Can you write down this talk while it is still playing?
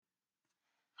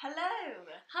Hello,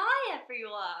 Hi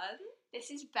everyone,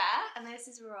 this is Beth, and this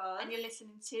is Ron. and you're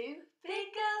listening to Big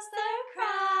Girls Don't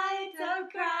Cry,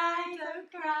 Don't Cry,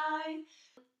 Don't Cry.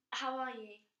 How are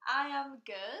you? I am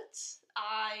good.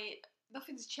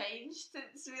 Nothing's changed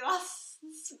since we last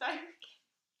spoke.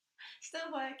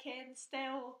 Still working,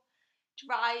 still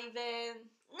driving,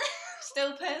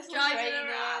 still personal Driving training,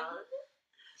 around.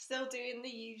 still doing the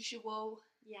usual.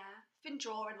 Yeah, Been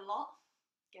drawing a lot.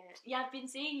 good. Yeah, I've been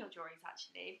seeing your drawings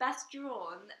actually. Beth's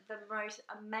drawn the most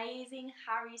amazing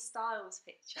Harry Styles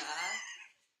picture.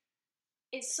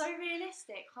 It's so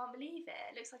realistic, can't believe it.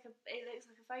 It looks like a photo.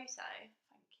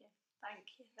 Thank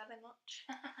you very much.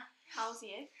 How's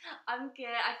you? I'm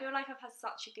good. I feel like I've had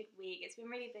such a good week. It's been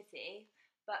really busy,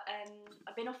 but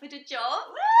I've been offered a job.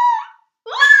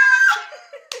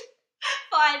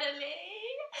 Finally,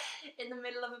 in the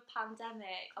middle of a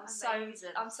pandemic.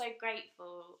 Amazing. I'm so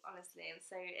grateful, honestly. And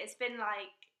so it's been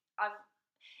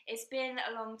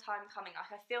a long time coming. Like,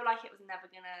 I feel like it was never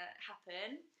gonna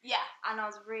happen, Yeah. and I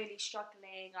was really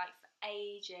struggling like for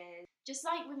ages, just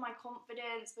like with my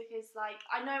confidence, because like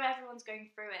I know everyone's going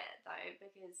through it though,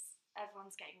 because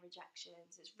everyone's getting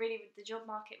rejections. It's really, the job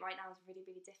market right now is really,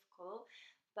 really difficult.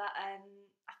 But I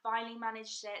finally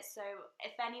managed it. So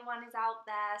if anyone is out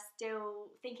there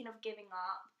still thinking of giving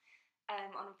up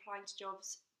on applying to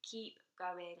jobs, keep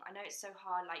going. I know it's so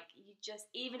hard. Like, you just,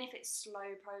 even if it's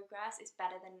slow progress, it's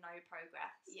better than no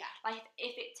progress. Yeah. Like,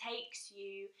 if it takes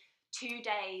you 2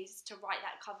 days to write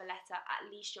that cover letter, at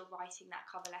least you're writing that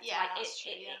cover letter. Yeah, like, that's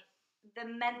true. The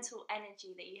mental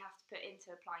energy that you have to put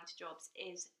into applying to jobs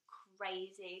is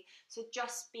crazy. So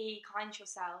just be kind to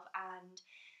yourself, and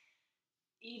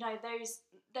you know, those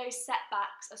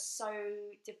setbacks are so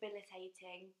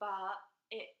debilitating, but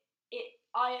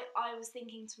I was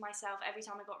thinking to myself every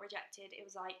time I got rejected, it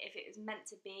was like, if it was meant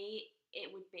to be, it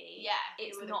would be. Yeah,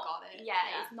 it's you would not. have got it. Yeah,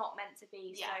 it's not meant to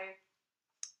be. Yeah. So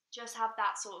just have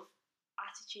that sort of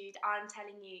attitude. I'm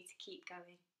telling you to keep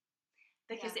going,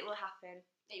 because it will happen.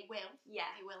 It will.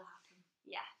 Yeah, It will happen.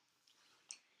 yeah.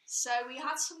 So we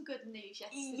had some good news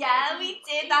yesterday. Yeah, we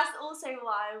did. That's also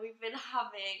why we've been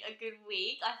having a good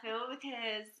week, I feel,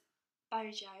 because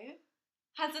Bojo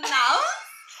has announced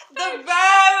the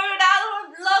road out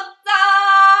of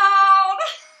lockdown.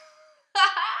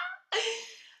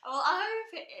 Well, I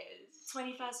hope it is.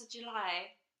 21st of July.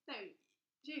 No,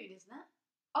 June, isn't it?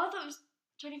 Oh, I thought it was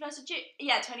 21st of June.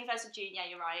 Yeah, 21st of June. Yeah,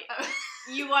 you're right. Oh.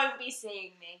 You won't be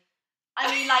seeing me. I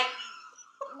mean, like,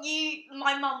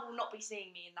 my mum will not be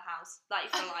seeing me in the house, like,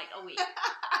 for like a week.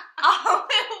 I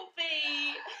will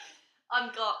be. I'm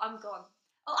gone.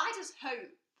 Well, I just hope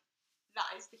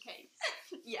that is the case.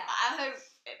 Yeah. I hope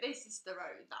this is the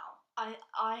road now. I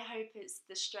hope it's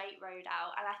the straight road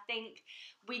out, and I think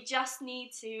we just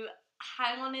need to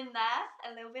hang on in there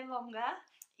a little bit longer,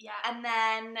 Yeah. and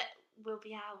then we'll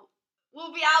be out.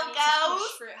 We'll be We out, need to girls.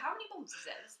 push through. How many months is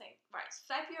it? Let's think. Right, it's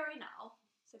February now.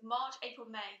 So March, April,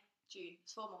 May, June.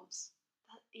 It's 4 months.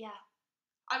 Yeah,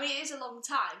 I mean, it is a long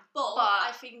time, but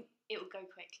I think it will go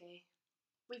quickly.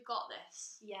 we've got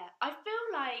this. Yeah, I feel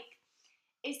like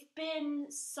it's been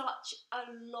such a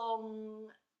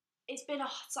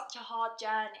hard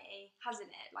journey, hasn't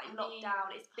it? Like,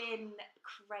 lockdown, it's been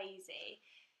crazy.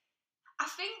 I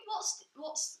think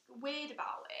what's weird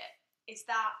about it is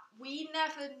that we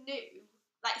never knew.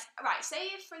 Like, right, say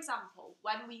if, for example,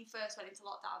 when we first went into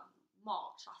lockdown,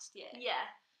 March last year, Yeah,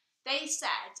 they said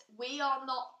we are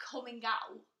not coming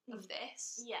out of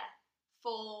this yeah,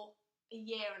 for a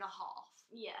year and a half.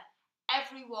 yeah,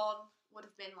 Everyone would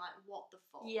have been like, what the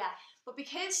fuck? yeah, But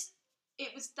because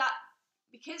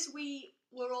we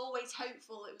were always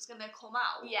hopeful it was going to come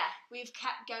out, yeah, we've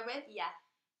kept going. yeah.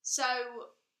 So,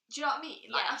 do you know what I mean?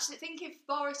 Like, Yeah. I just think if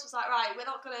Boris was like, right, we're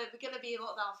gonna be in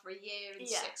lockdown for a year and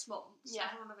 6 months, Yeah.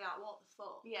 everyone would be like, what the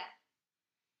fuck? Yeah,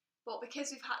 But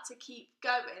because we've had to keep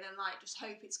going and like just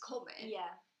hope it's coming,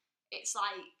 yeah. it's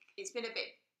like it's been a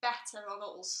bit better on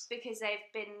us. Because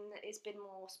it's been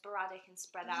more sporadic and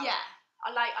spread out. Yeah.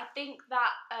 I think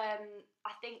that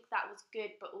was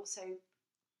good, but also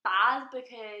bad,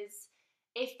 because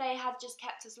if they had just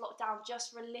kept us locked down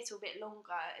just for a little bit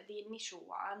longer, the initial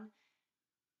one,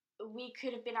 we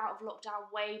could have been out of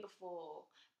lockdown way before.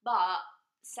 But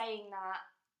saying that,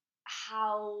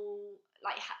 how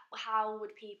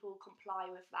would people comply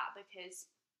with that? Because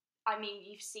I mean,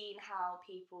 you've seen how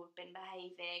people have been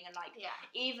behaving, and like,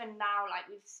 even now, like,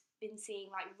 we've been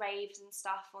seeing like raves and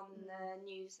stuff on the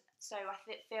news. So I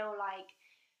feel like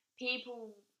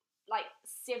people, like,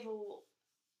 civil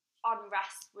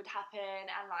unrest would happen,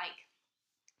 and like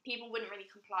people wouldn't really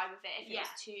comply with it if it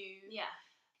was too. Yeah.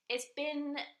 It's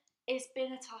been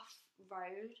a tough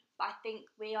road, but I think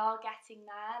we are getting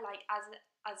there, like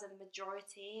as a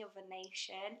majority of a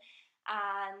nation,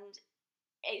 and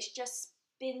it's just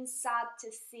been sad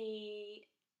to see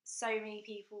so many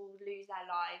people lose their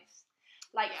lives,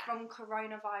 like from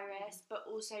coronavirus, but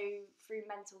also through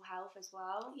mental health as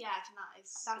well. Yeah, I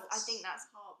think I think that's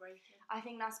heartbreaking. I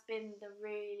think that's been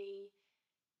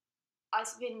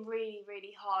it's been really,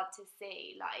 really hard to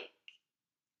see. Like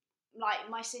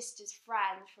my sister's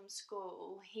friend from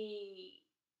school, he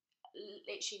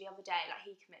literally the other day, like,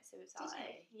 he commits suicide.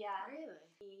 Did he? Yeah.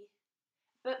 Really?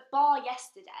 But bar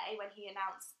yesterday, when he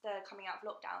announced the coming out of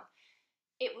lockdown,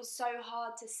 it was so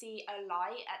hard to see a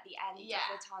light at the end of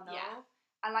the tunnel. Yeah.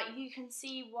 And, like, you can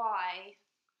see why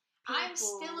I'm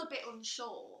still a bit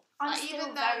unsure. I'm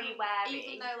still very wary.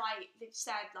 Even though, like, they've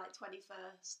said, like,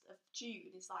 21st of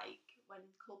June is, like, when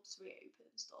clubs reopen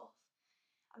and stuff,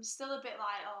 I'm still a bit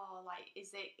like, oh, like,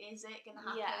 is it going to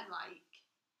happen? Yeah. Like,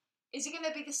 is it going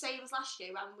to be the same as last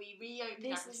year when we reopened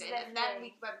everything and then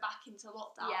we went back into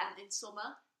lockdown in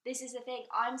summer? This is the thing.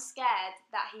 I'm scared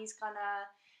that he's going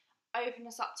to open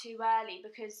us up too early,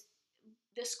 because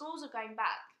the schools are going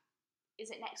back. Is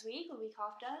it next week or the week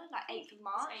after? Like 8th of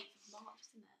March? It's 8th of March,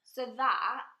 isn't it? So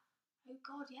that... Oh,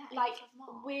 God, yeah, 8th like, of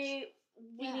March. We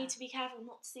need to be careful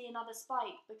not to see another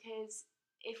spike, because...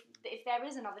 If there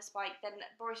is another spike, then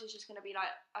Boris is just going to be like,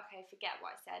 okay, forget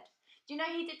what I said. Do you know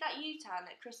he did that U-turn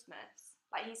at Christmas?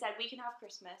 Like, he said, we can have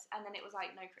Christmas, and then it was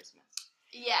like, no Christmas.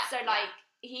 Yeah. So, like,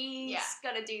 he's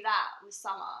going to do that with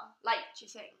summer. Like, do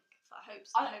you think? I hope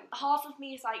so. Half of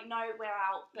me is like, no, we're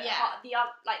out. But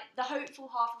the hopeful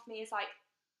half of me is like,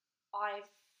 I've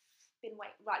been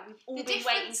waiting. Like, we've all been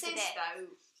waiting for this. Though,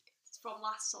 from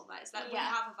last summer, is that we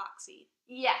have a vaccine.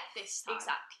 Yeah, this time.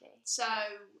 Exactly. So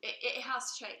it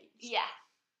has changed. Yeah.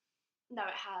 No,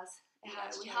 it has.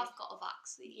 We have got a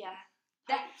vaccine. Yeah.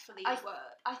 Hopefully it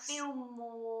works. I feel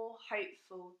more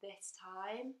hopeful this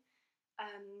time.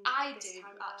 I do,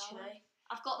 actually.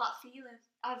 I've got that feeling.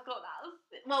 I've got that.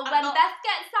 Well, when Beth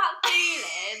gets that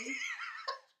feeling,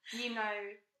 you know.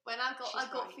 When I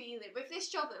got feeling. With this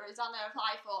job that Rosanna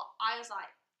applied for, I was like,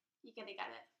 you're going to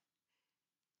get it.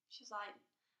 She's like,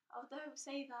 oh, don't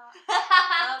say that.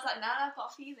 And I was like, no, I've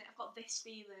got a feeling. I've got this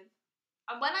feeling.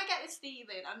 And when I get this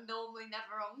feeling, I'm normally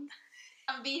never wrong.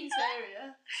 I'm being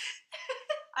serious.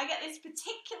 I get this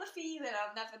particular feeling,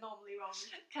 I'm never normally wrong.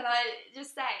 Can I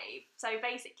just say, so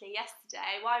basically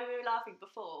yesterday, why we were laughing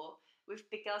before with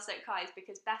Big Girls Don't Cry is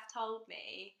because Beth told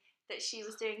me that she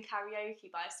was doing karaoke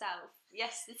by herself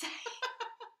yesterday.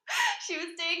 She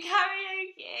was doing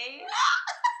karaoke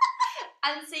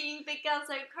and singing Big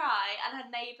Girls Don't Cry, and her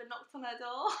neighbour knocked on her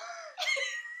door.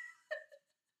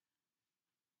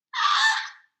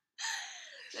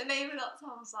 The neighbour knocked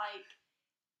on, was like,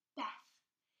 Beth,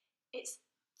 it's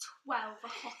 12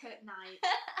 o'clock at night.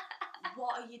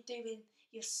 What are you doing?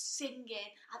 You're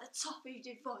singing at the top of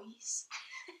your voice.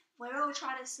 We're all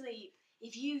trying to sleep.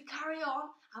 If you carry on,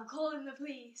 I'm calling the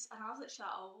police. And I was literally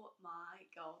like, oh my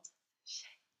God.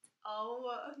 Shit. Oh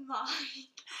my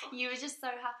God. You were just so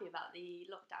happy about the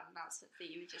lockdown announcement that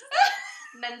you were just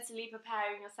like, mentally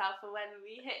preparing yourself for when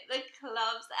we hit the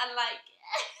clubs, and like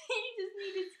you just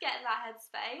needed to get in that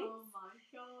headspace. Oh my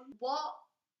God. What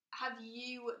have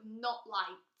you not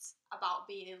liked about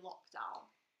being in lockdown?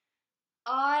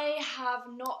 I have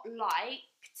not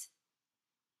liked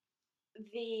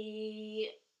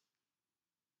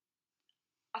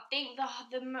I think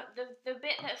the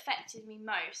bit that affected me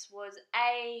most was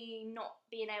not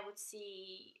being able to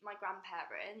see my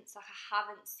grandparents. Like, I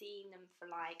haven't seen them for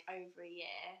like over a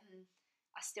year.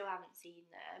 I still haven't seen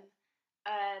them.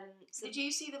 So did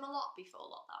you see them a lot before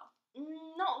lockdown?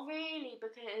 Not really,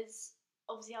 because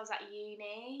obviously I was at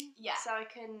uni. Yeah. So I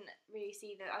couldn't really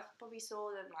see them. I probably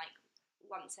saw them like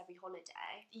once every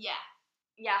holiday. Yeah.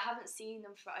 Yeah, I haven't seen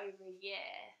them for over a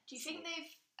year. Do you think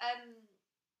they've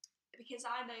because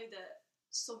I know that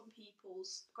some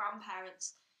people's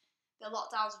grandparents, the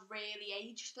lockdowns really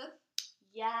aged them.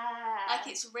 Yeah. Like,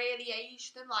 it's really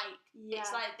aged them. Like,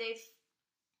 it's like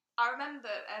I remember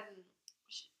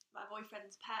my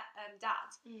boyfriend's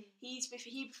dad, he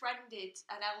befriended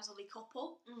an elderly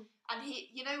couple, and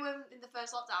he, you know, when in the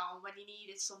first lockdown when you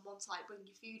needed someone to like bring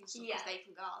you food and stuff because they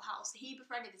couldn't go out of the house, he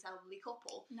befriended this elderly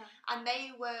couple, and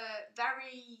they were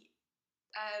very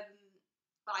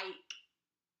like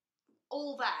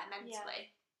all there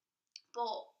mentally,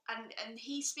 but and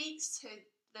he speaks to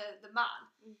the man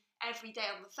every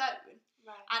day on the phone,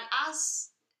 and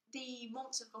as the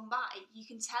months have gone by, you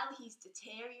can tell he's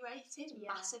deteriorated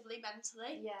massively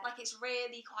mentally. Yeah. Like, it's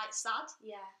really quite sad.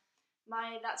 Yeah.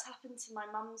 That's happened to my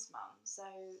mum's mum. So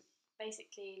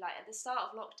basically, like, at the start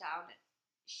of lockdown,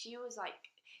 she was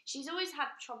like, she's always had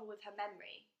trouble with her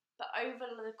memory, but over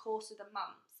the course of the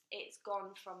months, it's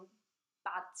gone from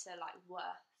bad to like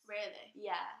worse. Really?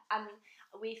 Yeah, and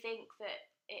we think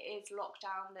that it is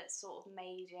lockdown that sort of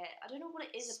made it. I don't know what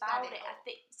it is about it. I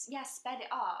think sped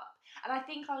it up. And I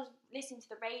think I was listening to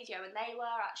the radio, and they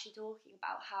were actually talking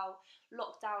about how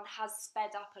lockdown has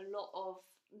sped up a lot of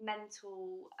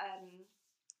mental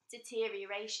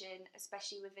deterioration,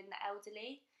 especially within the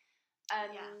elderly.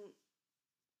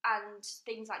 And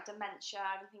things like dementia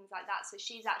and things like that. So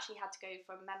she's actually had to go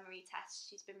for a memory test.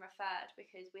 She's been referred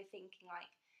because we're thinking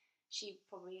like she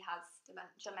probably has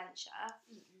dementia.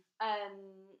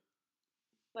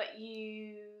 But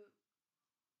you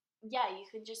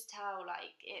can just tell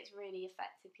like it's really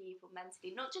affected people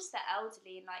mentally, not just the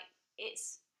elderly, and like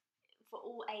it's for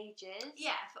all ages.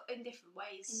 Yeah, in different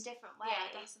ways. Yeah,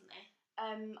 definitely.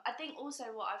 I think also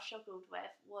what I've struggled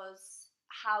with was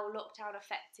how lockdown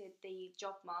affected the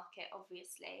job market,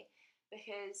 obviously,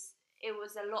 because it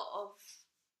was a lot of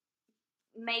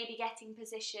maybe getting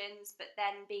positions, but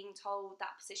then being told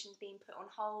that position's being put on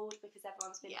hold because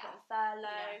everyone's been put on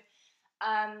furlough.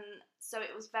 So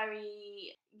it was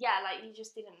very, like you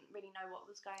just didn't really know what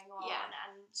was going on,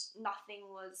 and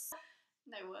nothing was.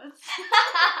 No words.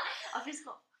 I've just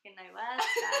got fucking no words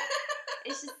there.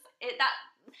 It's just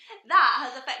that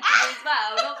has affected me as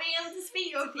well. Not being able to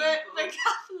speak to people.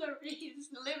 Vocabulary is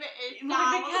limited.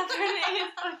 My vocabulary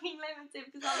is fucking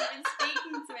limited because I haven't been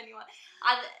speaking to anyone.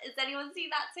 And has anyone seen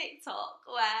that TikTok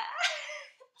where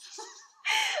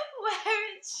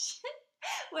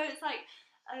it's like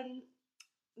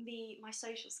my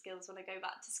social skills when I go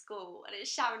back to school, and it's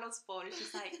Sharon Osbourne, and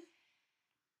she's like,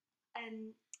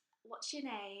 what's your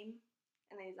name?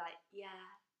 And he's like, yeah.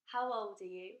 How old are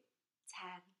you? 10.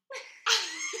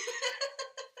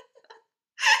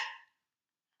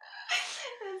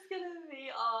 It's gonna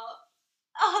be our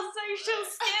social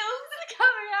skills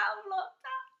coming out of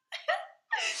lockdown.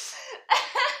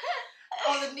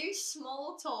 The new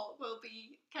small talk will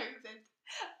be COVID.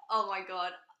 Oh my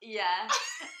god, yeah.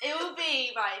 It will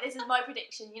be, right, this is my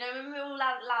prediction. You know, when we're all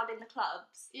loud in the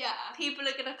clubs, people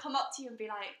are gonna come up to you and be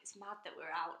like, it's mad that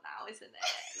we're out now, isn't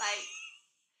it? Like,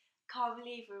 can't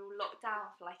believe we're all locked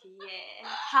down for like a year.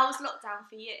 How was lockdown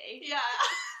for you? Yeah.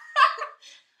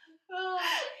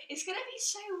 It's gonna be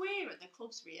so weird when the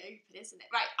clubs reopen, isn't it?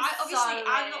 Right,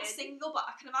 I'm not single, but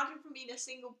I can imagine from being a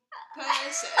single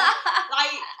person,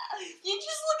 like, you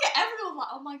just look at everyone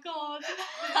like, oh my god,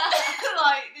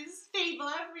 like, there's people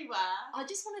everywhere. I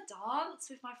just want to dance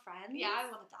with my friends. Yeah,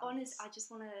 I want to dance. Honest, I just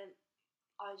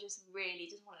really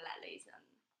just want to let loose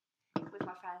with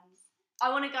my friends.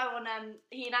 I want to go on,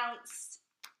 he announced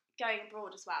going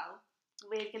abroad as well.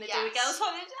 We're going to do a girls'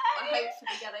 holiday.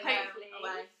 Hopefully getting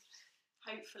away.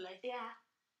 Hopefully. Yeah.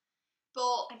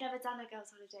 But I've never done a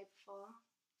girls' holiday before.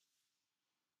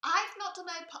 I've not done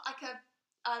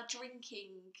a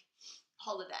drinking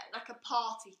holiday, like a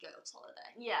party girls'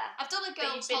 holiday. Yeah. I've done a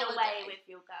girls' holiday. But you've been away with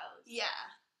your girls. Yeah.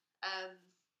 I've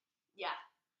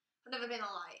never been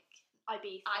on like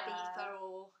Ibiza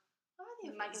or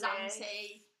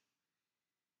Zante.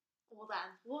 Or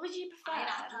them. What would you prefer?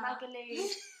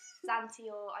 Magaluf, Zante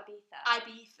or Ibiza?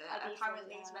 Ibiza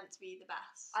apparently is meant to be the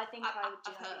best. I think I would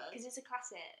do it because it's a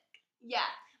classic. Yeah.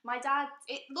 My dad.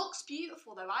 It looks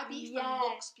beautiful though. Ibiza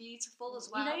looks beautiful as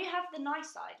well. You know, you have the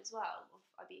nice side as well of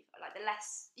Ibiza, like the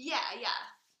less. Yeah,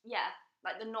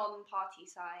 like the non-party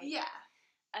side. Yeah.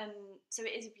 So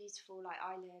it is a beautiful like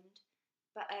island,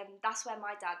 but that's where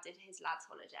my dad did his lads'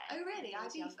 holiday. Oh really?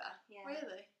 Ibiza? Yeah.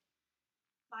 Really?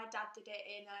 My dad did it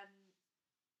in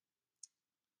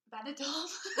Benidorm.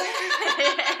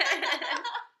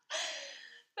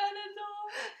 Benidorm.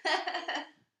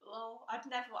 Well, I don't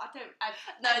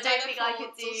think I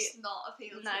could do. Does not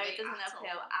appeal to me. No, it doesn't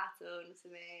appeal at all to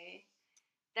me.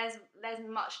 There's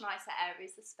much nicer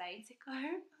areas of Spain to go.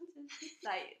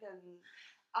 Like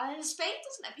Spain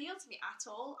doesn't appeal to me at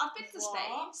all. I've been to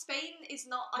Spain. Spain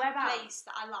is not a place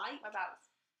that I like.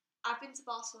 Whereabouts? I've been to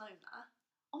Barcelona.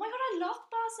 Oh my god, I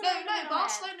loved Barcelona. No,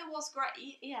 Barcelona was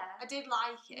great. Yeah. I did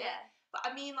like it. Yeah. But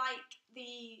I mean, like,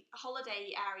 the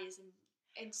holiday areas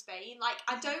in Spain, like,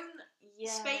 I don't...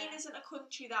 Yeah. Spain isn't a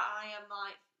country that I am,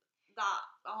 like, that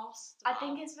arsed about. I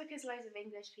think it's because loads of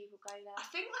English people go there. I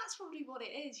think that's probably what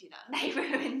it is, you know. They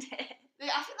ruined it.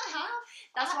 I think they have.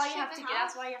 That's why you have to go.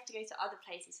 That's why you have to go to other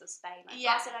places of Spain. Like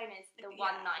Barcelona is the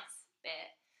one nice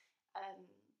bit.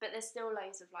 But there's still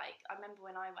loads of like. I remember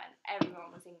when I went,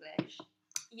 everyone was English.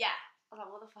 Yeah. I was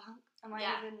like, what the fuck? Am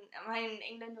I in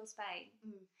England or Spain?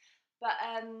 Mm. But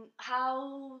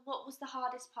what was the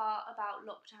hardest part about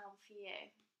lockdown for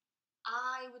you?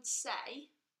 I would say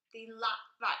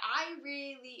right, I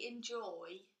really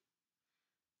enjoy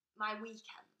my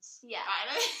weekends. Yeah. Right,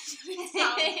 I know it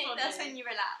sounds funny. That's when you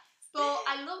relax. But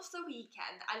I love the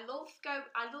weekend. I love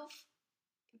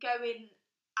going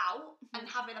out and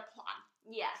having a plan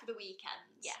Yeah. for the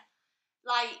weekends. Yeah.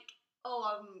 Like, oh,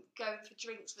 I'm going for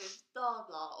drinks with blah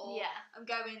blah, or Yeah. I'm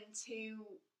going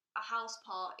to a house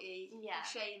party with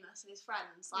Seamus and his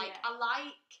friends. Like, I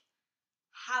like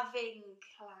having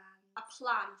a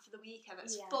plan for the weekend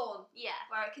that's fun. Yeah.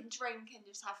 Where I can drink and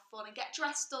just have fun and get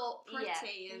dressed up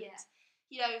pretty and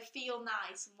you know, feel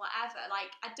nice and whatever.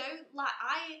 Like, I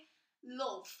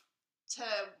love to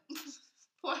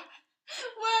wear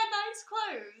nice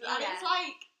clothes, and it's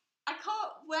like I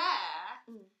can't wear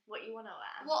what you want to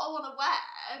wear. What I want to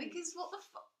wear because what the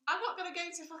I'm not gonna go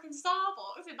to fucking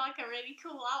Starbucks in like a really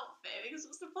cool outfit because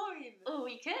what's the point? Oh,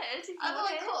 we could. If you I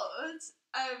wanted. could,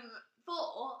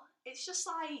 but it's just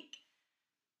like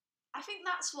I think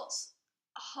that's what's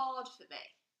hard for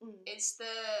me. It's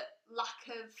the lack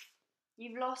of.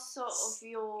 You've lost sort of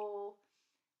your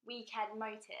weekend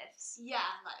motives. Yeah,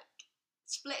 like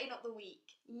splitting up the week.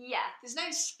 Yeah. There's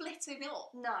no splitting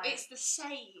up. No. It's the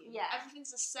same. Yeah.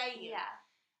 Everything's the same. Yeah.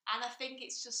 And I think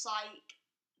it's just like,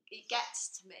 it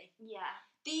gets to me. Yeah.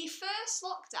 The first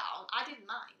lockdown, I didn't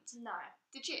mind. No.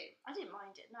 Did you? I didn't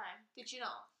mind it, no. Did you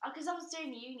not? Because I was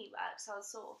doing uni work, so I was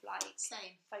sort of like...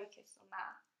 Same. Focused on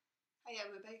that. Oh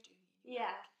yeah, we're both doing uni work.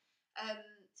 Yeah.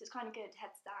 So it's kind of good,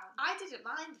 heads down. I didn't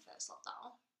mind the first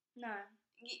lockdown. No.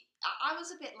 I was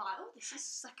a bit like, oh, this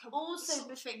is like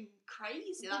something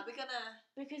crazy. Like, we're gonna...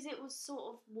 Because it was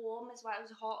sort of warm as well. It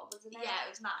was hot, wasn't it? Yeah,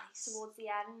 it was nice. Towards the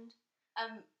end.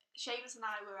 Seamus and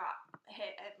I were at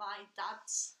my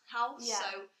dad's house,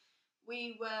 so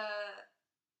we were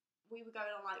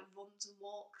going on like runs and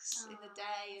walks in the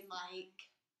day, and like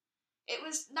it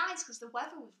was nice because the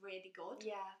weather was really good.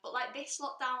 Yeah. But like this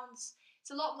lockdown's, it's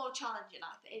a lot more challenging,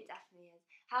 I think. It definitely is.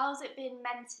 How's it been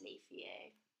mentally for you?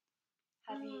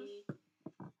 Have you?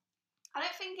 I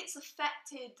don't think it's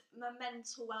affected my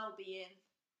mental well-being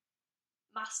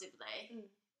massively.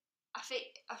 I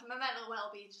think my mental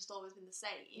well-being's just always been the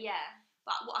same. Yeah.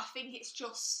 But I think it's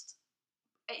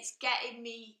getting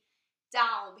me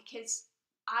down because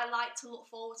I like to look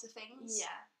forward to things.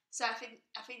 Yeah. So I think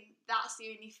that's the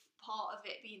only part of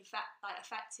it being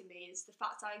affecting me is the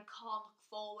fact that I can't look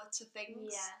forward to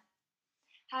things.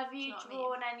 Yeah. Have you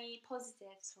drawn any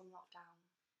positives from lockdown?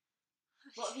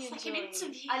 What have you enjoyed? Like an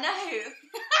interview. I know.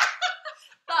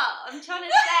 But I'm trying to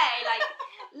say, like,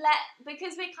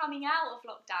 because we're coming out of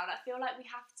lockdown, I feel like we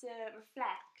have to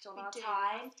reflect on our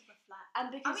time. Have to reflect. And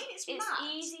because it's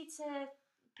easy to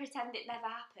pretend it never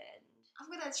happened. I'm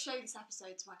going to show this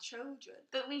episode to my children.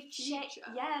 But we've changed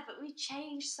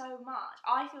so much.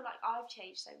 I feel like I've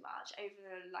changed so much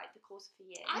over like the course of a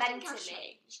year. I mentally. think I've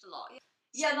changed a lot.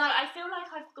 Yeah, no, I feel like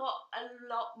I've got a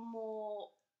lot more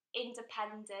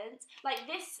independent. Like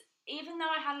this, even though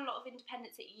I had a lot of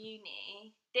independence at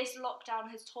uni, this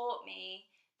lockdown has taught me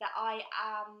that I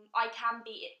can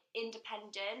be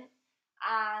independent,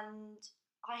 and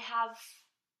I have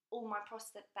all my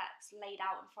prospects laid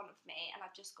out in front of me, and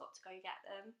I've just got to go get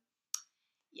them.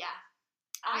 Yeah.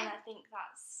 And I think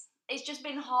it's just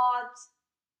been hard.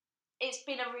 It's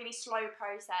been a really slow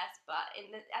process, but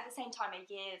at the same time, a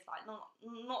year is like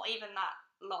not even that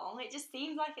long. It just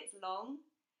seems like it's long.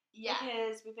 Yeah.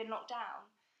 Because we've been locked down.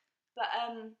 But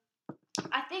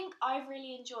I think I've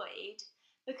really enjoyed,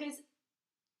 because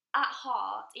at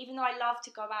heart, even though I love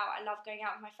to go out, I love going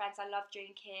out with my friends, I love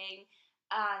drinking,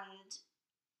 and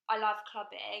I love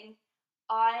clubbing,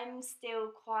 I'm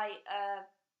still quite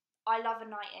I love a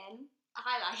night in.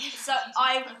 I like it. So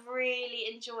I've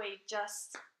really enjoyed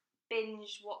just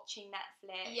binge watching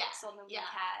Netflix on the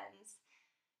weekends.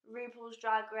 RuPaul's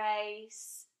Drag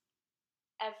Race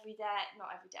every day, not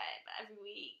every day, but every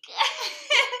week.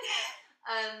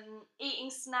 Eating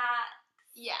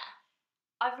snacks. Yeah.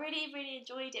 I've really, really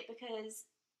enjoyed it because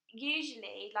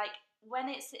usually, like, when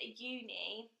it's at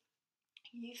uni,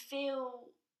 you feel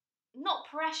not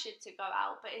pressured to go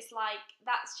out, but it's like,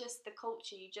 that's just the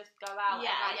culture, you just go out.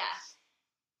 Yeah, and, like,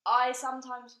 I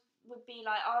sometimes would be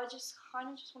like, I just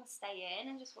want to stay in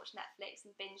and just watch Netflix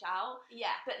and binge out.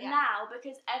 Yeah. But now,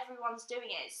 because everyone's doing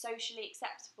it, it's socially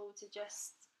acceptable to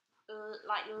just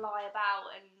like lie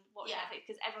about and watch Netflix,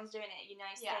 because everyone's doing it, you know,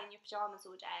 stay in your pyjamas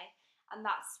all day, and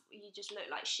that's, you just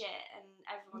look like shit, and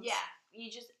everyone's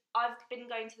I've been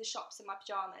going to the shops in my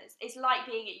pyjamas. It's like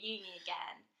being at uni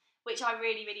again, which I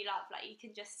really, really love. Like, you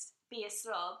can just be a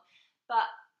slob, but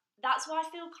that's why I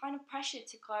feel kind of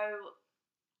pressured to go.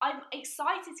 I'm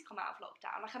excited to come out of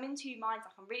lockdown. Like, I'm in two minds.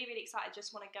 Like, I'm really, really excited.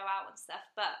 Just want to go out and stuff,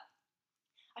 but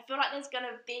I feel like there's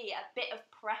gonna be a bit of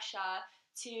pressure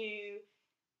to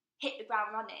hit the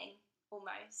ground running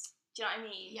almost. Do you know what I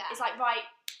mean? Yeah. It's like, right,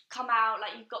 come out,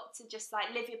 like you've got to just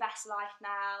like live your best life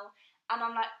now. And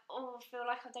I'm like, oh, I feel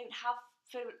like I don't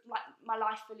feel like my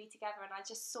life fully together, and I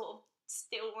just sort of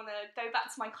still want to go back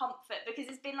to my comfort,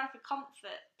 because it's been like a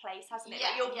comfort place, hasn't it?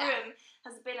 Yeah, like your yeah. room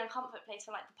has been a comfort place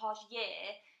for like the past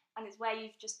year, and it's where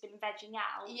you've just been vegging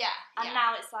out. Yeah. And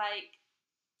now it's like,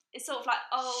 it's sort of like,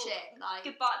 oh, shit, like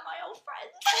goodbye, my old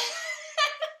friends.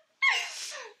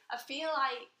 I feel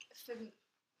like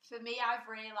for me, I've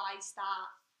realised that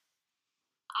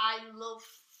I love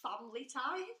family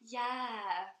time.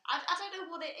 Yeah. I don't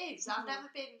know what it is. I've never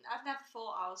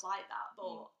thought I was like that,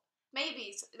 but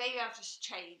maybe I've just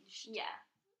changed. Yeah.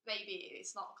 Maybe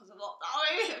it's not because of lockdown.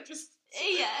 Maybe I've just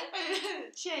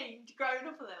changed, grown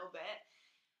up a little bit.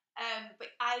 But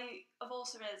I've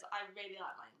also realised I really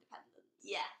like my independence.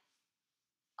 Yeah.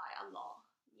 Like a lot.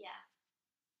 Yeah.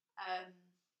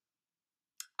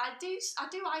 I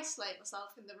do isolate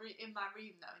myself in my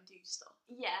room though and do stuff.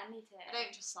 Yeah, me too. I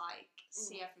don't just like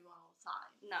see everyone all the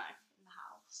time. No. In the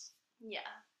house. Yeah.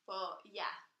 But yeah,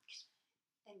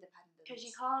 independence. Because you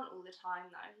can't all the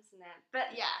time though, isn't it?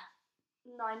 But yeah.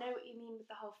 No, I know what you mean with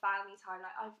the whole family time.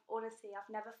 Like I've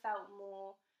never felt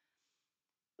more.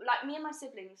 Like me and my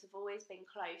siblings have always been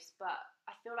close, but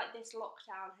I feel like this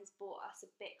lockdown has brought us a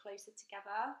bit closer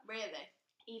together. Really?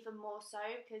 Even more so,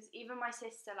 because even my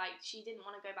sister, like, she didn't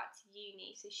want to go back to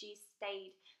uni, so she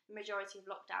stayed the majority of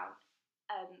lockdown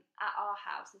at our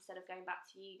house instead of going back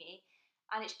to uni,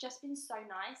 and it's just been so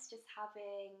nice just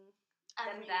having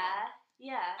them there.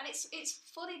 Yeah. And it's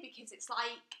funny because it's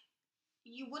like,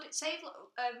 you wouldn't say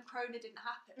if Corona didn't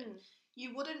happen,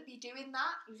 you wouldn't be doing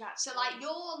that. Exactly. So like,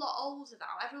 you're a lot older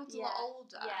now. Everyone's a lot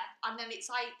older. Yeah. And then it's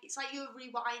like you're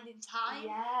rewinding time.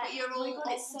 Yeah. But you're all older.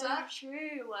 It's so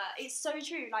true. It's so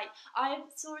true. Like, I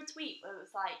saw a tweet where it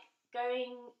was like,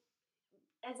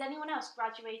 has anyone else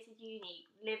graduated uni,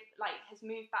 has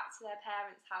moved back to their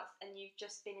parents' house, and you've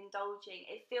just been indulging?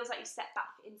 It feels like you stepped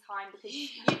back in time, because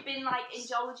you've been like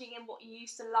indulging in what you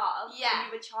used to love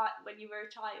when you were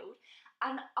a child.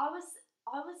 And I was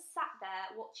sat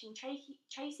there watching Tracy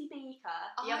Beaker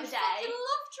the other day. I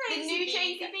love Tracy The new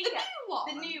Tracy Beaker. The new one.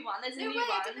 The new one. There's a new way,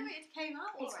 one. I didn't know it came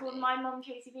out It's already. called My Mum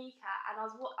Tracy Beaker, and I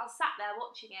was sat there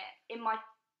watching it in my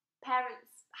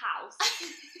parents' house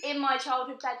in my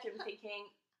childhood bedroom,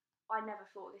 thinking, I never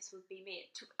thought this would be me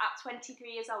at 23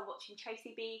 years old watching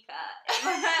Tracy Beaker in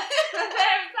my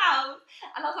parents' house.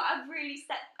 And I was like, I've really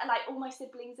all my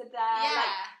siblings are there. Yeah.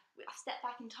 Like, I've stepped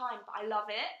back in time, but I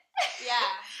love it. Yeah.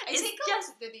 Is It's it good,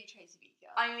 just the new Tracy Beaker?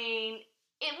 I mean,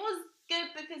 it was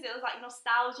good because it was like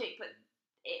nostalgic, but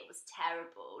it was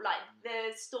terrible. Like,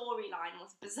 the storyline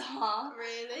was bizarre.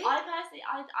 Really? I personally,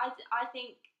 I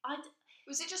think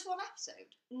Was it just one episode?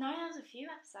 No, there was a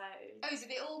few episodes. Oh, did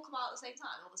it all come out at the same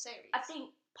time, all the series? I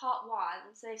think part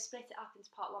one, so they've split it up into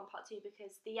part one, part two,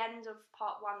 because the end of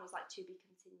part one was like to be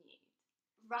continued.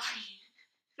 Right.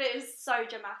 But it was so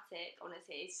dramatic,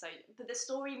 honestly. But the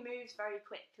story moves very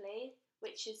quickly,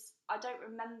 which is, I don't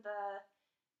remember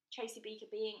Tracy Beaker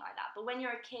being like that. But when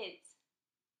you're a kid,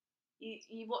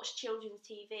 you watch children's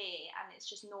TV and it's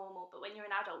just normal. But when you're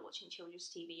an adult watching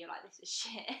children's TV, you're like, this is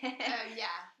shit.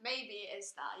 Yeah, maybe it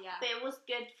is that, yeah. But it was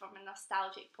good from a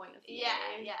nostalgic point of view.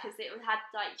 Yeah. Because it had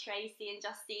like Tracy and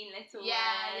Justine Littlewood.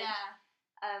 Yeah.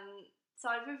 So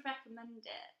I would recommend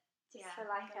it. Just for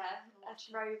like a watch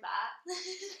it. throwback.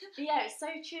 But yeah, it's so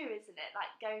true, isn't it?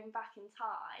 Like, going back in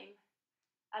time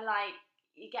and like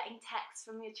you're getting texts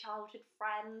from your childhood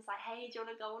friends like, hey, do you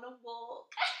want to go on a walk?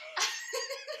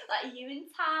 Like, are you in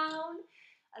town?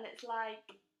 And it's like,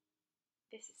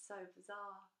 this is so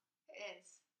bizarre. It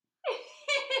is.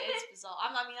 It is bizarre.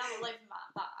 I mean, I'm not living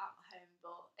that at my home,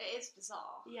 but it is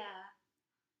bizarre. Yeah.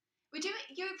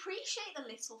 You appreciate the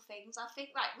little things. I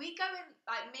think, like, we go in,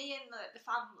 like, me and the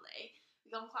family,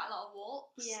 we go on quite a lot of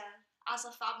walks. Yeah. As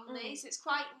a family, so it's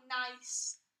quite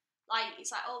nice. Like,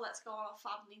 it's like, oh, let's go on a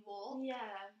family walk.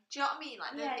 Yeah. Do you know what I mean?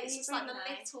 Like, it's just like the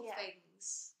nice. little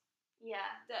things.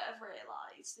 Yeah. That I've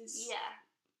realised is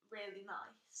really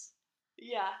nice.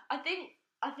 Yeah. I think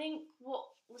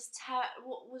what was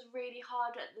really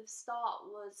hard at the start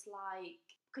was like,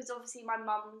 because obviously my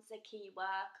mum's a key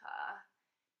worker.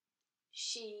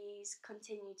 She's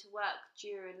continued to work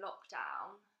during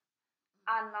lockdown,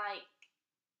 and like,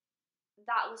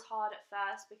 that was hard at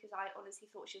first because I honestly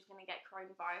thought she was going to get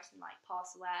coronavirus and like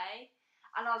pass away,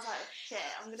 and I was like, oh, shit,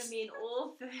 I'm going to be an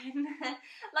orphan.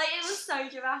 Like, it was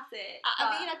so dramatic. I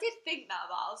mean, I did think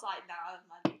that, but I was like, no,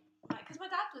 because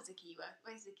my dad was a key worker,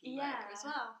 as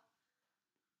well.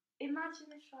 Imagine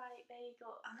if like they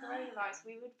got I know. coronavirus,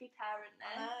 we would be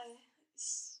parentless. I know.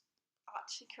 It's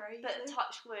actually crazy. But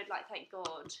touch wood, like thank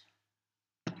God,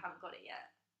 I haven't got it yet.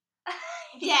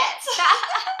 Yet.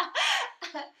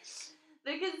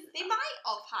 Because They might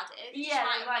have had it. They Yeah,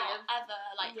 just they might might have not ever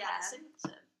like Yeah. had a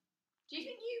symptom. Do you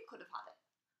think you could have had it?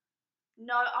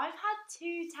 no, I've had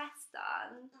 2 tests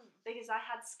done because I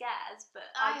had scares, but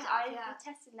I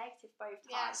tested negative both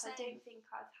Yeah, times. I same. don't think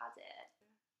I've had it.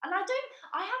 And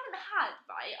I haven't had,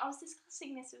 right, I was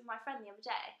discussing this with my friend the other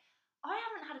day, I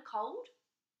haven't had a cold.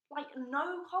 Like,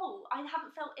 no cold. I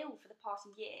haven't felt ill for the past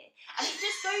year. And it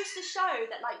just goes to show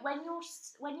that, like, when you're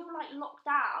like, locked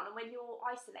down and when you're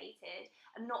isolated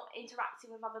and not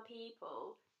interacting with other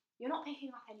people, you're not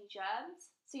picking up any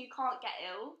germs, so you can't get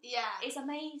ill. Yeah. It's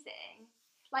amazing.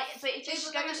 Like, but it just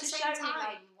But then goes at to the show same me,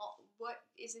 time, like, what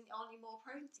aren't you more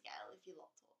prone to get ill if you're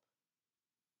locked up?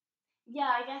 yeah,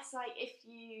 I guess, like, if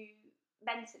you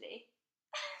mentally.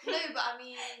 No, but I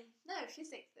mean, no,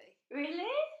 physically.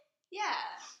 Really? Yeah.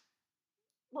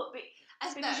 What?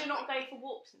 Because you're not going for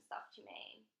walks and stuff. Do you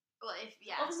mean? Well,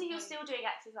 Obviously, you're still doing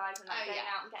exercise and like going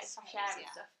out and getting fresh air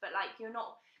and stuff, but like you're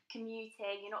not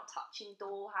commuting, you're not touching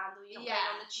door handle, you're not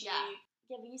going on the tube.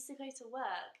 Yeah, we used to go to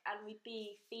work and we'd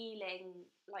be feeling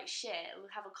like shit,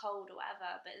 we'd have a cold or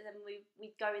whatever, but then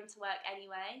we'd go into work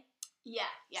anyway. Yeah.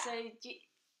 So do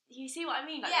you see what I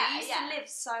mean? Like, we used to live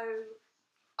so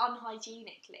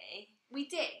unhygienically. We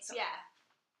did. Yeah.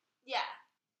 Yeah.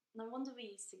 No wonder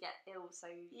we used to get ill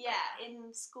so. Yeah.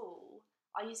 In school,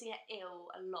 I used to get ill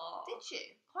a lot. Did you?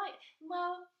 Quite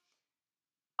well.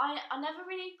 I never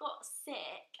really got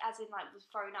sick, as in like was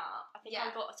thrown up. I think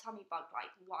I got a tummy bug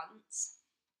like once,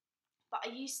 but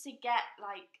I used to get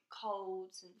like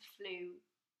colds and flu,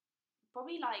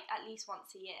 probably like at least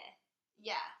once a year.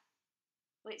 Yeah.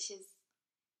 Which is,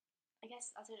 I guess,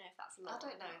 I don't know if that's a lot. I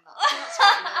don't know if that's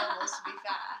pretty normal, to be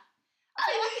fair. I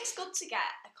feel like it's good to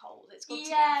get a cold. It's good to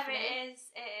get a flu. It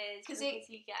is. Because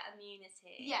you get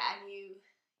immunity. Yeah, and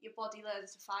your body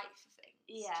learns to fight for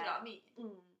things. Yeah. Do you know what I mean?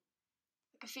 Like,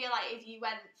 I feel like if you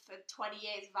went for 20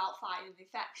 years without fighting an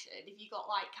infection, if you got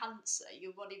like cancer,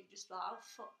 your body would just be like, oh,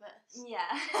 fuck this. Yeah.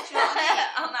 Do you know what I mean?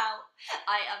 I'm out.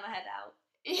 I am a head out.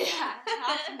 Yeah,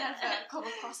 I've never come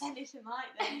across anything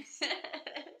like this. Do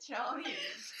you know what I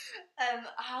mean?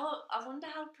 I wonder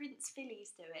how Prince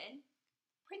Philly's doing.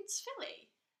 Prince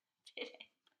Philly?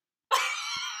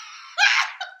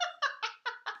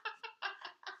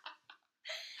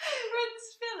 Prince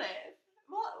Philip?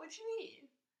 What do you mean?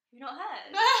 Have you not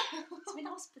heard? No. He's been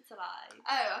hospitalised.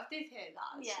 Oh, I did hear that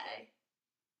actually. Yeah.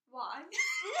 Why?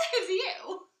 Is he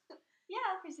ill? Yeah,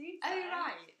 I presume so. Oh,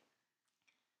 right.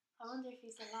 I wonder if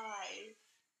he's alive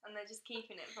and they're just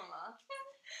keeping it from us.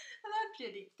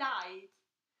 Imagine he died.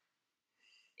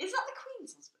 Is that the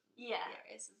Queen's husband? Yeah. Yeah,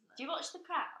 it is, isn't it? Do you watch The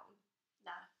Crown?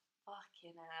 No.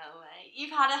 Fucking hell, mate. You've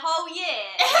had a whole year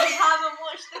and you haven't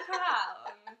watched The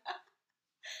Crown.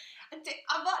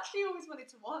 I've actually always wanted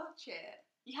to watch it.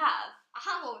 You have? I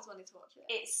have always wanted to watch it.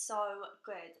 It's so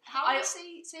good. How many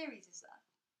series is there?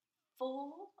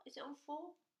 4? Is it on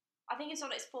 4? I think it's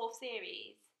on its 4th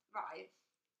series. Right.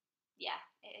 Yeah,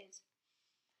 it is.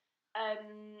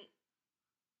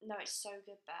 No, it's so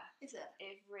good, Beth. Is it?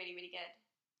 It's really, really good.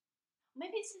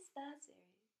 Maybe it's his 3rd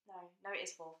series. No, it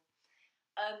is 4th.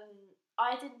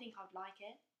 I didn't think I'd like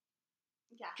it.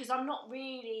 Yeah. Because I'm not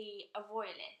really a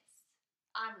royalist.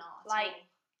 I'm not. Like,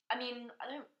 I mean, I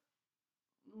don't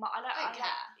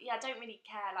care. I don't really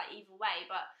care, like, either way,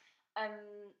 but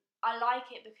I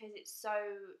like it because it's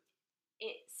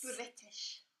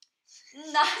British.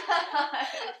 No.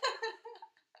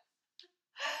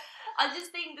 I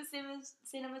just think the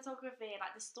cinematography and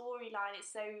like the storyline is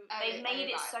so they've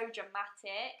made it so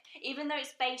dramatic, even though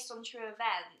it's based on true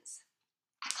events.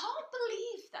 I can't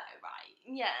believe though, right?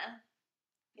 Yeah.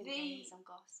 Some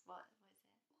goss. What is it?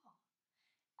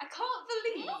 I can't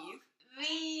believe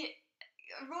the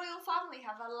royal family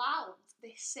have allowed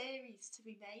this series to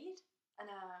be made. I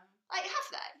know. Like, have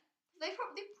they? They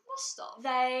probably must have.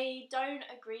 They don't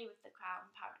agree with The Crown,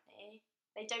 apparently.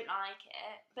 They don't like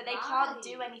it, but they can't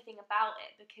do anything about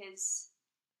it because,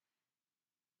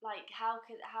 like, how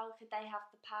could they have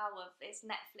the power? It's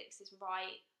Netflix's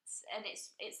rights, and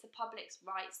it's the public's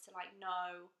rights to like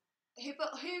know. Who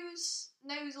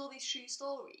knows all these true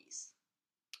stories?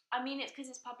 I mean, it's because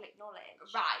it's public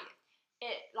knowledge, right?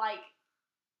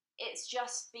 It's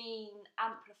just been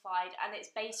amplified, and it's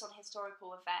based on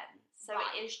historical events, so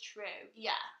it is true.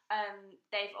 Yeah.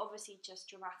 They've obviously just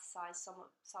dramatised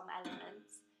some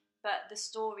elements, but the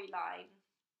storyline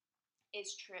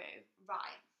is true.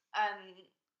 Right.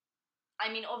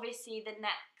 I mean, obviously the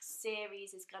next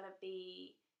series is gonna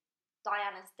be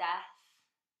Diana's death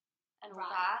and all Right.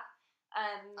 that.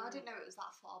 I didn't know it was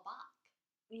that far back.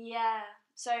 Yeah.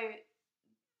 So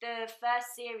the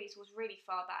first series was really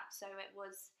far back. So it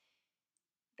was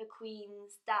the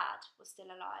Queen's dad was still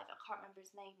alive. I can't remember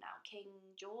his name now.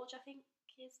 King George, I think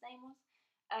his name was.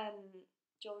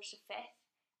 George V.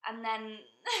 And then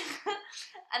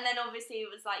and then obviously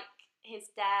it was like his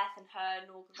death and her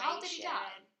inauguration. How did he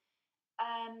die?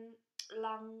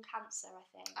 Lung cancer, I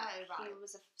think. Oh, right. He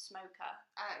was a smoker.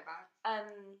 Oh, right.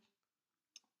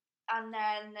 And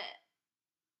then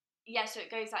so it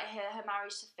goes like her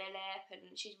marriage to Philip, and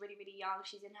she's really, really young.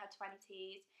 She's in her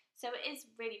 20s, so it is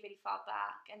really, really far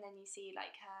back. And then you see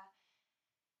like her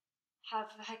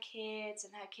have her kids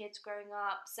and her kids growing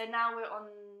up. So now we're on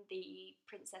the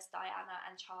Princess Diana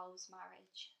and Charles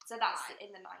marriage. So that's Right.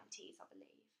 in the 90s, I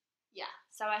believe. Yeah.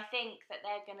 So I think that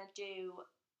they're gonna do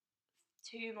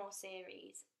 2 more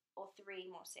series or 3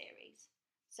 more series.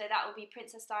 So that will be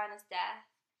Princess Diana's death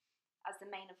as the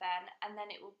main event, and then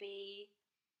it will be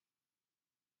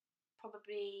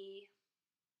probably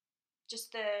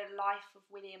just the life of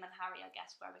William and Harry, I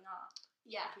guess, growing up.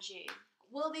 Yeah. I presume.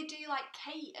 Will they do like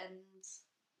Kate and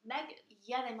Meghan?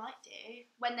 Yeah, they might do.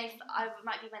 When they, it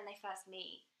might be when they first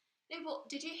meet. No, but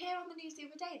did you hear on the news the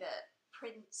other day that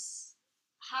Prince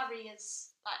Harry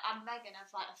is and Meghan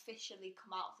have like officially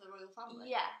come out of the royal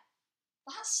family? Yeah.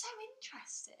 That's so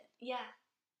interesting. Yeah.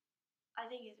 I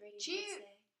think it's really Do you-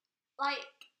 interesting.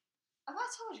 Like, have I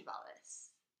told you about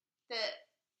this? That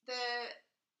the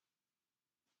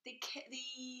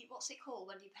what's it called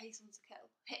when you pay someone to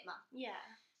kill? Hitman.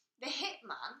 Yeah. The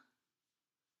hitman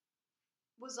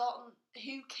was on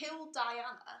who killed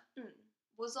Diana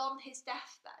was on his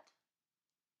deathbed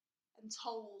and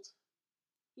told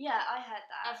Yeah, I heard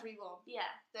that. everyone Yeah.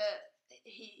 that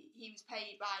he was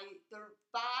paid by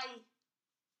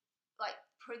like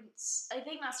Prince I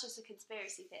think that's just a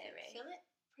conspiracy theory. Philip.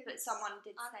 But someone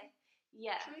did say.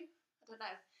 Yeah. True. I don't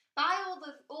know. By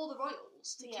all the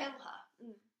royals to Yeah. kill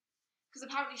her because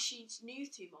apparently she knew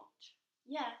too much.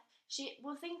 Yeah.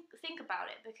 Think about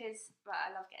it, because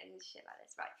I love getting into shit like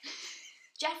this, right?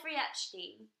 Jeffrey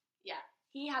Epstein. Yeah.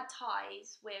 He had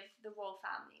ties with the royal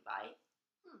family, right?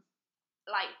 Hmm.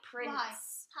 Like Prince. Why?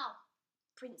 How?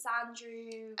 Prince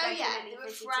Andrew. Oh yeah, regularly they were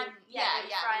visited- friends. Yeah,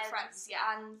 they were friends.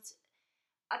 Yeah. And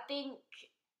I think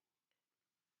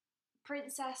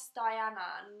Princess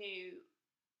Diana knew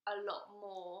a lot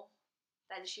more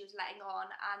than she was letting on,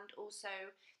 and also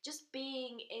just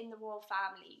being in the royal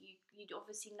family, you'd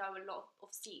obviously know a lot of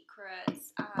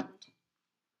secrets, and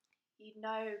you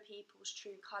know people's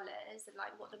true colours and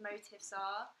like what the motives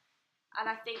are. And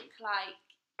I think like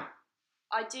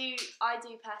I do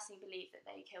personally believe that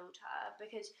they killed her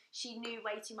because she knew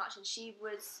way too much, and she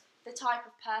was the type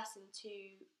of person to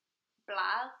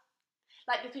blab.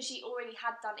 Like, because she already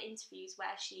had done interviews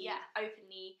where she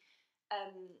openly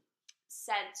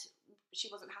said she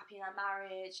wasn't happy in her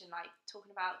marriage, and like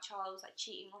talking about Charles like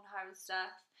cheating on her and stuff.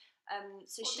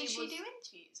 So Did she was, do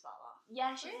interviews about that?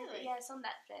 Yeah, Really? Yeah, it's on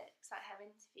Netflix, like her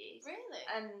interviews. Really?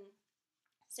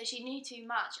 So she knew too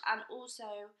much, and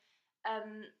also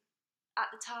at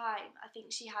the time I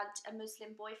think she had a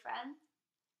Muslim boyfriend,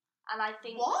 and I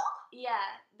think What?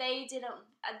 Yeah, they didn't.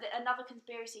 Another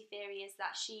conspiracy theory is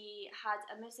that she had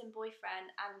a Muslim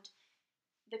boyfriend, and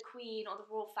the Queen or the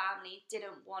royal family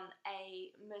didn't want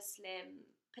a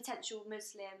potential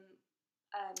Muslim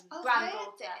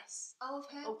granddaughter. I've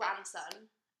heard Or grandson.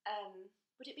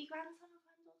 Would it be grandson or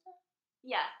granddaughter?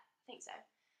 Yeah, I think so.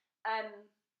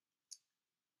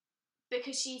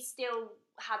 Because she still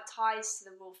had ties to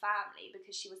the royal family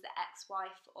because she was the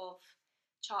ex-wife of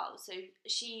Charles. So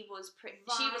she was Prince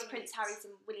Harry's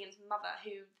and William's mother,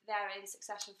 who they're in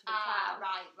succession for the crown.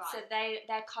 Right. So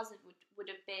their cousin would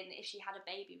have been, if she had a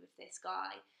baby with this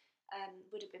guy,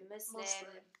 would have been Muslim.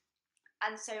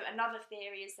 And so another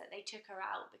theory is that they took her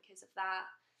out because of that.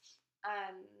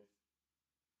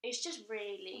 It's just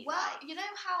really you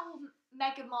know how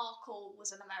Meghan Markle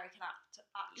was an American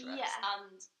actress,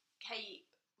 and Kate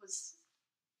was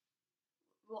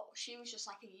she was just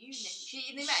like a uni.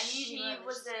 They met in uni. She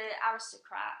was an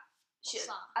aristocrat. What's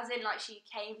that? As in, like, she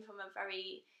came from a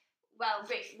very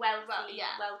wealthy,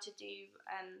 well-to-do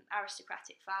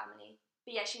aristocratic family.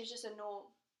 But yeah, she was just a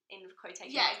normal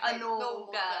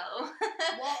girl.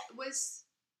 What was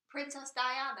Princess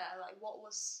Diana like? What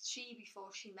was she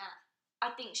before she met? I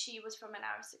think she was from an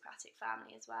aristocratic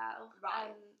family as well.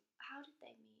 Right. How did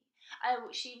they meet? Oh,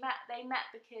 they met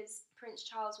because Prince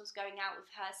Charles was going out with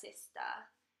her sister.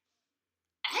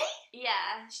 Eh?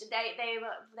 Yeah,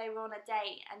 they were on a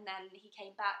date, and then he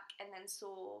came back and then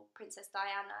saw Princess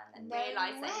Diana, and then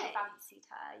realised that he fancied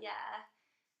her. Yeah.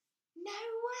 No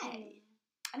way.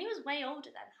 And he was way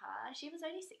older than her. She was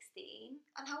only 16.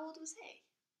 And how old was he?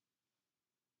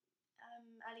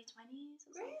 Early 20s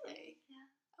or something. Really? Yeah.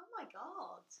 Oh my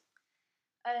god.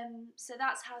 So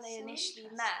that's how they So initially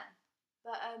interesting. met.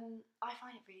 But I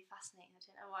find it really fascinating. I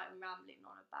don't know why I'm rambling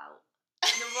on about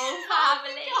the royal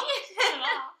family.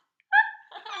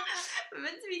 We're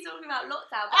meant to be talking about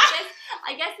lockdown, but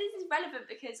I guess this is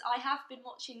relevant because I have been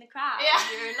watching The Crown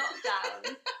during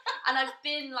lockdown, and I've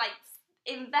been like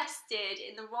invested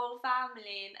in the royal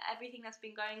family and everything that's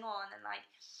been going on, and like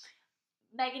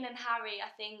Meghan and Harry. I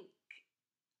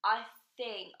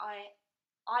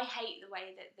hate the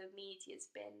way that the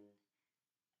media's been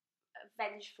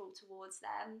vengeful towards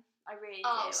them. I really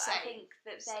do. Same. I think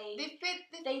that they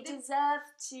they've deserve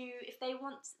to, if they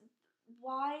want.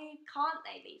 Why can't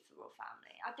they leave the royal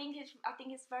family? I think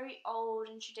it's very old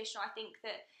and traditional. I think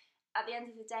that at the end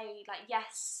of the day, like,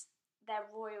 yes, they're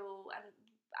royal and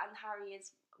Harry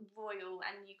is royal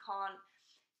and you can't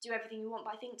do everything you want,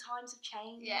 but I think times have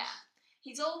changed. Yeah.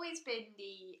 He's always been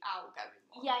the outgoing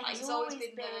one. Yeah, Like, he's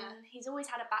always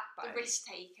had a backbone. the risk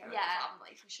taker of the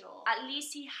family, for sure. At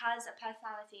least he has a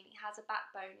personality and he has a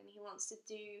backbone and he wants to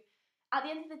do. At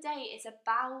the end of the day, it's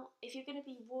about, if you're going to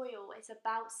be royal, it's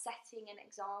about setting an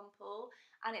example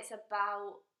and it's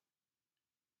about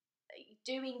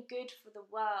doing good for the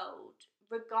world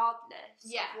regardless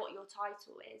of what your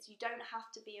title is. You don't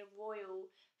have to be a royal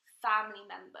family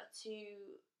member to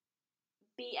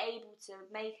be able to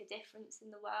make a difference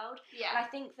in the world. Yeah. And I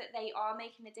think that they are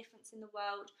making a difference in the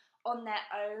world on their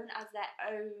own as their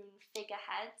own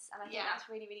figureheads, and I think that's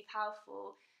really, really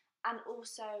powerful. And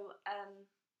also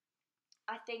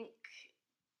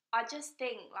I just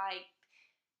think like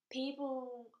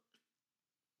people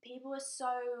are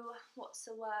so, what's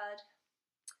the word,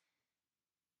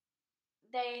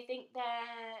 they think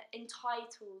they're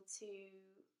entitled to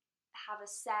have a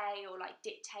say or like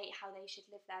dictate how they should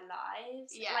live their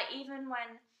lives. Like even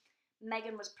when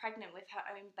Meghan was pregnant with her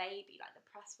own baby, like the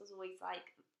press was always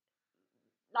like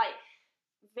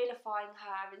vilifying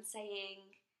her and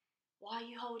saying, why are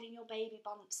you holding your baby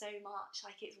bump so much?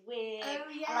 Like, it's weird. Oh,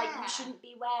 yeah. And, like, you shouldn't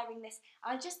be wearing this.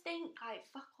 And I just think, like,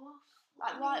 fuck off.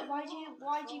 Like, why do you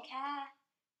care?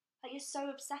 Like, you're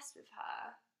so obsessed with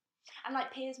her. And,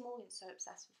 like, Piers Morgan's so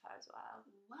obsessed with her as well.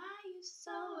 Why are you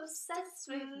so obsessed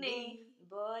with me?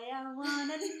 Boy, I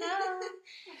wanna know.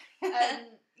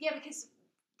 Yeah, because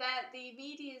the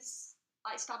media's,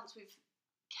 like, stance with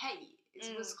Kate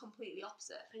was completely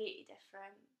opposite. Completely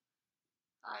different.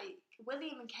 Like,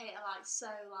 William and Kate are like so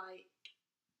like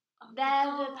they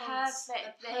are the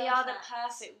perfect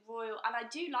royal, and I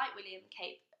do like William and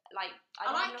Kate. Like I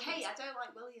like Kate, I don't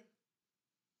like William.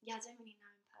 Yeah, I don't really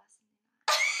know him personally.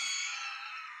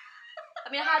 I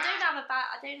mean, I don't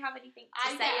have anything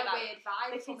to say about weird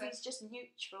vibe because he's just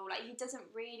neutral. Like, he doesn't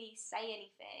really say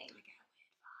anything. I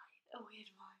get a weird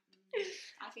vibe.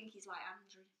 I think he's like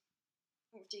Andrew.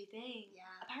 Do you think?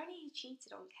 Yeah. Apparently he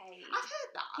cheated on Kate. I've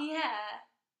heard that. Yeah.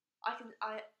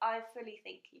 I fully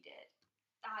think he did.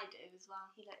 I do as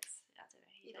well. He looks, I don't know,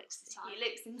 He looks the type. He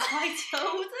looks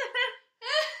entitled.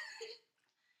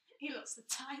 He looks the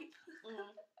type.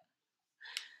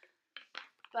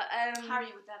 But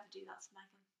Harry would never do that to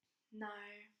Meghan. No.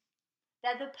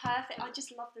 They're the perfect, I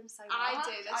just love them so much. I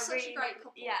do, they're such a great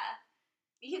couple. Yeah.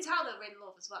 You can tell they're in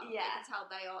love as well. Yeah. You can tell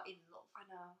they are in love. I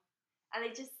know. And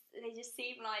they just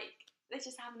seem like they're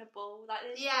just having a ball. Like,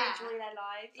 they just enjoy their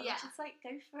lives. And I'm just like,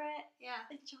 go for it. Yeah.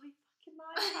 Enjoy fucking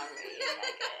life, Harry.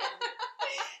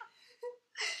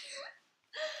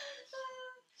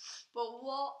 But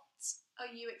what are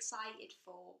you excited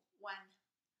for when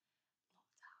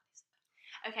lockdown is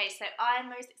over? Okay, so I'm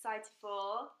most excited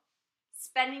for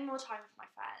spending more time with my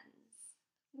friends.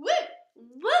 Woo!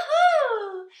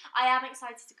 Woohoo! I am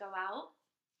excited to go out.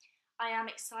 I am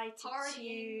excited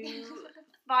Partying. to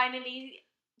finally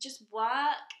just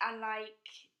work and like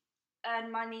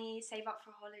earn money, save up for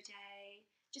a holiday,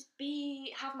 just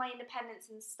have my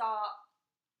independence and start.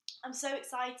 I'm so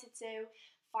excited to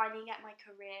finally get my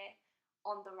career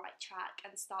on the right track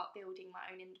and start building my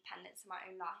own independence in my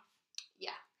own life.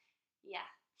 Yeah.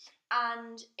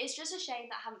 And it's just a shame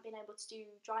that I haven't been able to do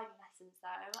driving lessons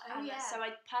though. So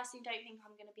I personally don't think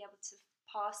I'm going to be able to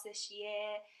pass this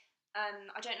year.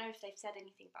 I don't know if they've said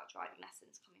anything about driving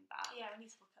lessons coming back. Yeah, we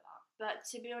need to look at that. But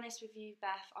to be honest with you,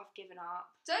 Beth, I've given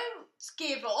up. Don't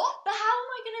give up. But how am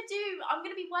I going to do? I'm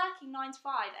going to be working 9 to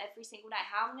 5 every single day.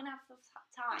 How am I going to have the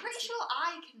time? I'm pretty sure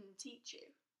I can teach you.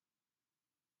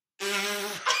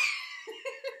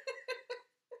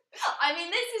 I mean,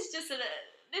 this is just a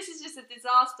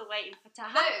disaster waiting to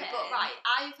happen. No, but right,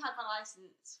 I've had my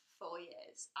licence 4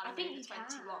 years and I I'm think over you 21.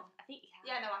 can. I think you can.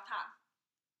 Yeah, no, I can.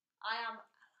 I am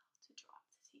allowed to drive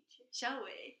to teach you. Shall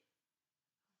we?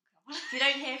 If you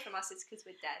don't hear from us, it's because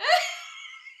we're dead.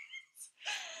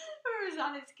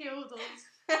 Rosanna's killed us.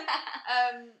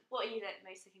 What are you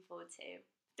most looking forward to?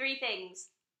 3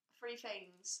 things. 3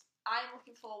 things. I'm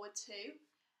looking forward to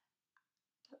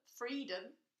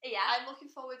freedom. Yeah. I'm looking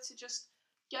forward to just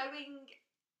going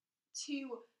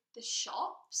to the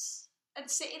shops and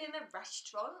sitting in a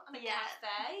restaurant and a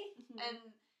cafe and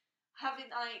having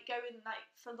going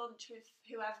for lunch with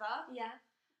whoever. Yeah.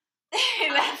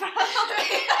 Whoever.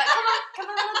 Come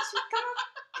on, lunch.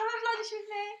 Come have lunch with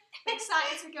me. I'm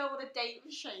excited to go on a date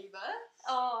with Seamus.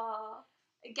 Oh.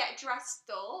 And get dressed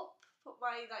up. Put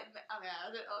my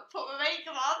put my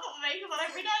makeup on. Put my makeup on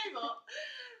every day, but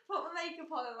put my makeup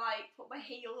on and put my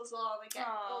heels on and get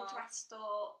all dressed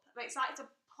up. I'm excited to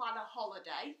plan a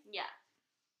holiday. Yeah.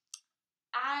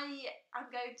 I'm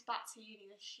going back to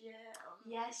uni this year.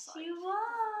 Yes, you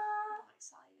are. I'm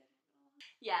excited.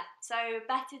 Yeah. So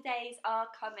better days are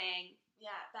coming.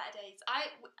 Yeah, better days.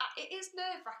 It is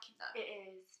nerve-wracking though. It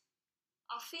is.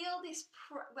 I feel this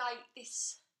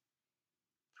this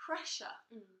pressure.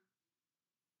 Mm.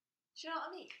 Do you know what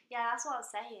I mean? Yeah, that's what I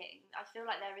was saying. I feel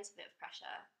like there is a bit of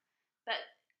pressure, but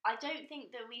I don't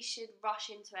think that we should rush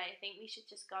into it. I think we should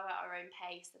just go at our own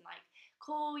pace and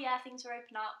cool, yeah, things will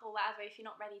open up or whatever. If you're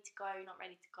not ready to go, you're not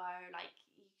ready to go.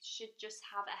 You should just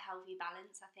have a healthy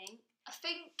balance, I think. I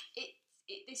think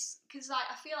because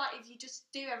I feel like if you just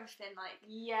do everything or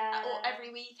every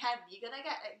weekend, you're gonna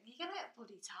get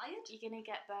bloody tired. You're gonna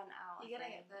get burnt out. You're gonna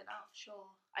get burnt out for sure.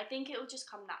 I think it will just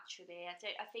come naturally. I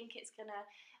think it's gonna.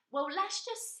 Well, let's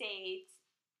just see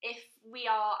if we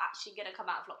are actually gonna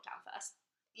come out of lockdown first.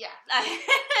 Yeah.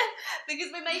 Because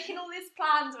we're making all these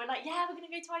plans. We're like, yeah, we're going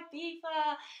to go to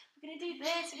Ibiza. We're going to do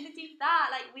this. We're going to do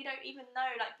that. We don't even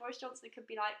know. Boris Johnson could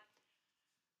be like,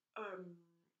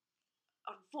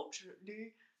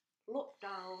 unfortunately,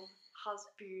 lockdown has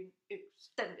been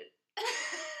extended.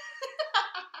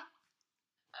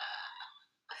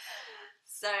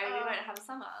 So we won't have a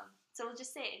summer. So we'll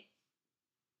just see.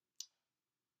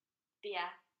 But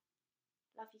yeah,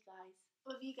 love you guys.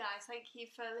 Love you guys. Thank you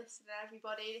for listening,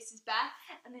 everybody. This is Beth.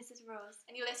 And this is Rose.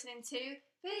 And you're listening to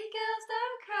Big Girls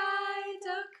Don't Cry,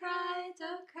 Don't Cry,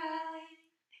 Don't Cry.